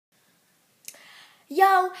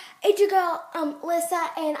Yo, it's your girl,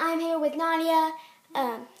 Lissa, and I'm here with Nadia.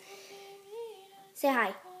 Say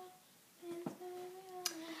hi.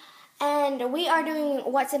 And we are doing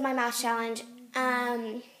What's in My Mouth challenge.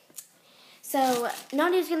 So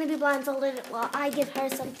Nadia's going to be blindfolded while I give her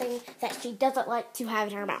something that she doesn't like to have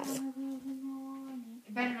in her mouth.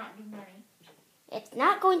 It better not be money. It's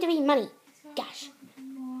not going to be money. Gosh.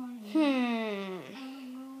 I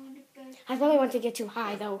really want to get too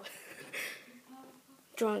high, though.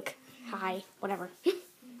 Drunk, high, whatever. It's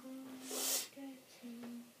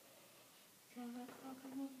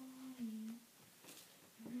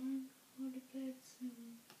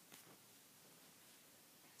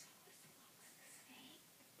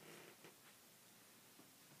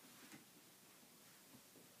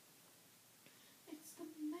the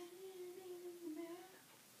man in the mirror.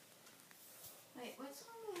 Wait, what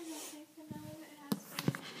song was I thinking of? It has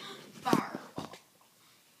Fireball.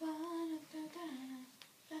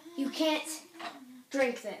 You can't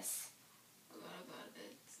drink this.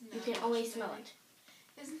 It's You can only smell it.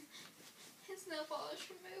 It's nail polish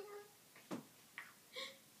remover.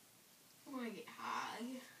 I want to get high.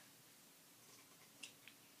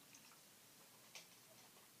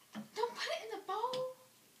 Don't put it in the bowl.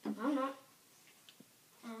 I'm not.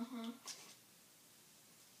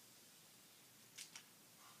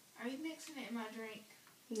 Are you mixing it in my drink?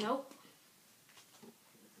 Nope.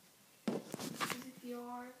 Because if you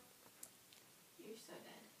are, you're so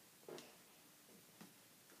dead.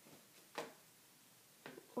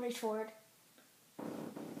 Reach forward. I'm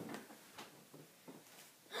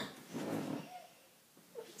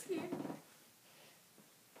scared.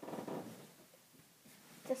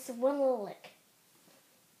 Just one little lick.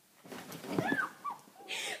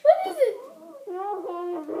 What is it?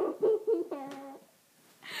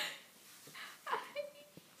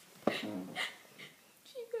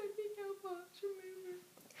 She got me nail polish remover.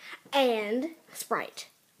 And Sprite.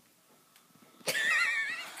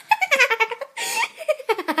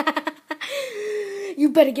 You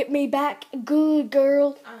better get me back. Good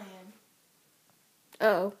girl. I am.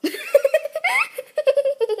 Uh-oh.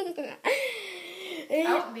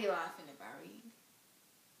 I wouldn't be laughing if I were you.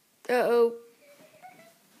 Uh-oh.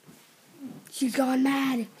 She's gone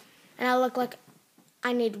mad. And I look like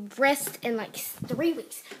I need rest in like 3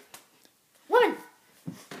 weeks. Woman!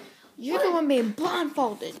 You're the one being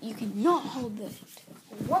blindfolded. You cannot hold this.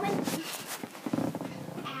 Woman!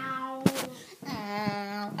 Ow.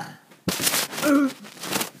 Ow.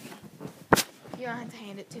 You're going to have to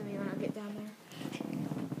hand it to me when I get down there.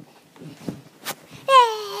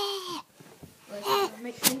 Let's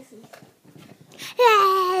make pieces.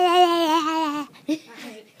 I hate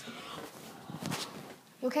it.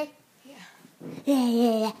 You okay?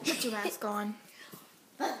 Yeah. Put your mask on.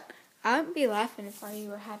 I wouldn't be laughing if you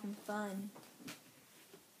were having fun.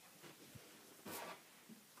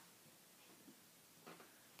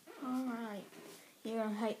 Alright. You're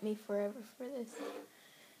going to hate me forever for this.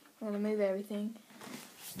 I'm going to move everything.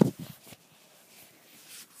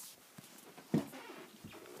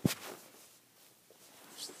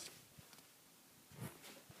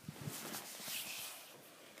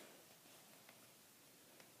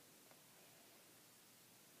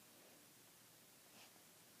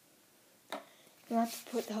 You have to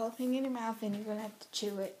put the whole thing in your mouth and you're going to have to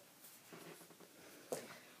chew it.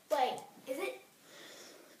 Wait, is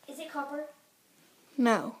it copper?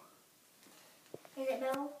 No. Is it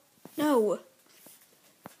metal? No.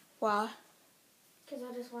 Why? Because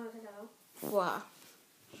I just wanted to know. Why?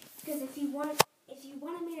 Because if you wanted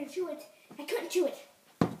me to chew it, I couldn't chew it.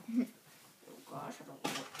 Oh gosh, I don't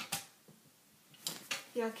know.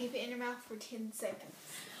 You gotta keep it in your mouth for 10 seconds.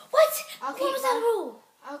 What? I'll What was that rule?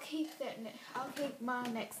 I'll keep my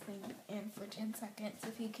next thing in for 10 seconds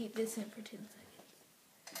if you keep this in for 10 seconds.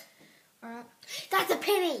 Alright? That's a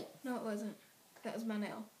penny. No, it wasn't. That was my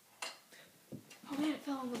nail. Oh man, it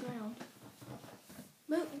fell on the ground.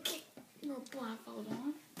 Move, get your blindfold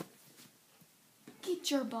on.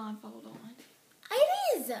 Get your blindfold on.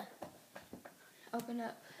 It is. Open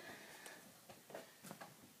up.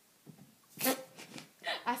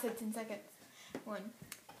 I said 10 seconds. 1,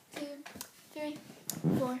 2, 3,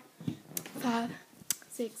 4, 5,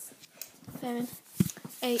 6, 7,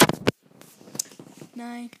 8,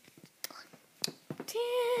 9, 10.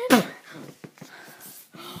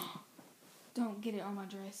 Don't get it on my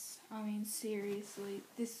dress. I mean, seriously.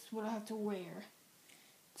 This is what I have to wear.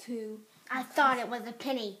 I thought it was a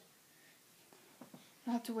penny.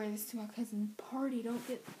 I have to wear this to my cousin's party. Don't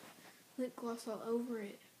get lip gloss all over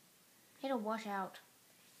it. It'll wash out.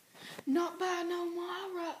 Not by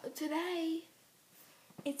tomorrow. Today.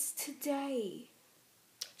 It's today.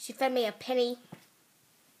 She fed me a penny.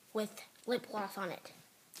 with lip gloss on it.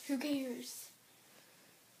 Who cares?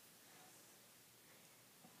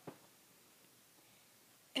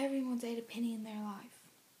 Everyone's ate a penny in their life.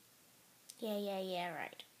 Yeah,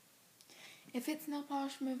 right. If it's nail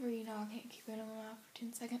polish remover, you know I can't keep it in my mouth for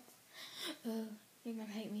 10 seconds. You're gonna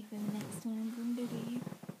hate me for the next one I'm gonna do to you.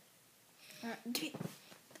 Alright, give me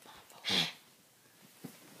the blindfold.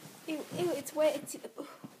 Ew, it's wet.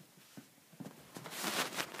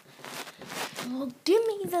 Well, give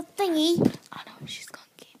me the thingy. I know what she's gonna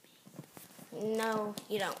give me. No,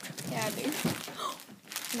 you don't. Yeah, I do.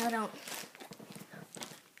 No, don't.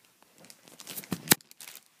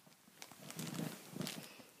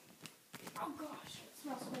 Oh gosh, it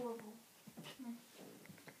smells horrible.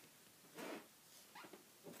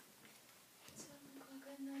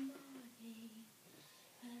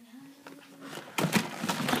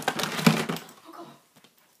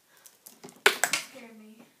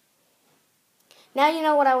 Now you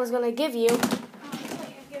know what I was going to give you. Oh, I thought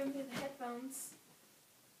you were giving me the headphones.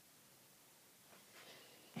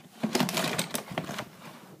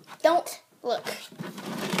 Don't look.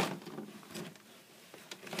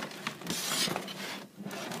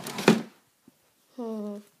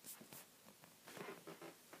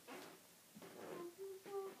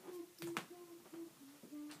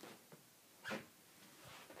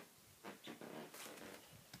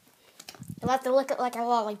 You'll have to lick it like a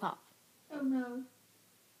lollipop. Oh no.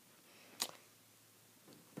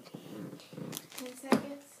 10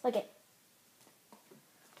 seconds? Lick it.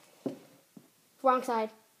 Wrong side.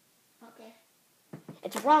 Okay.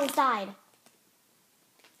 It's wrong side.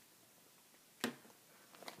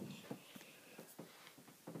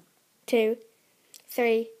 Two,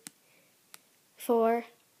 3, 4,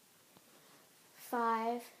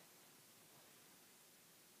 5,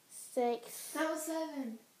 6, That was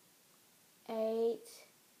 7. 8,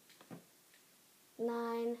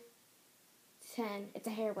 9, 10. It's a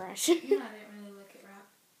hairbrush. No, I didn't really look it right.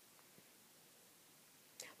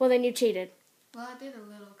 Well, then you cheated. Well, I did a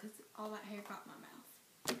little because all that hair got in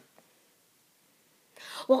my mouth.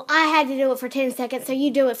 Well, I had to do it for 10 seconds, so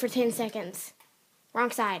you do it for 10 seconds.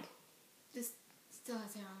 Wrong side. This still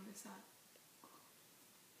has hair on this side.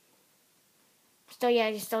 Still, yeah,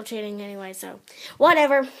 you're still cheating anyway, so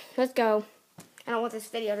whatever. Let's go. I don't want this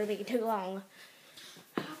video to be too long.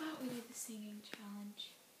 How about we do the singing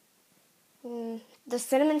challenge? The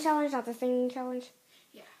cinnamon challenge, not the singing challenge?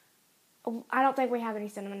 Yeah. Oh, I don't think we have any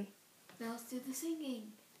cinnamon. Now let's do the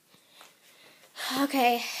singing.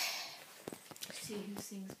 Okay. See who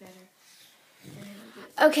sings better.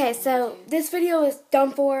 Okay, so this video is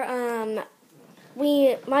done for.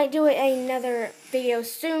 We might do another video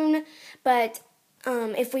soon, but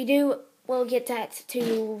if we do, we'll get that to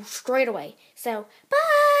you straight away. So,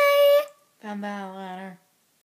 bye! Found that ladder.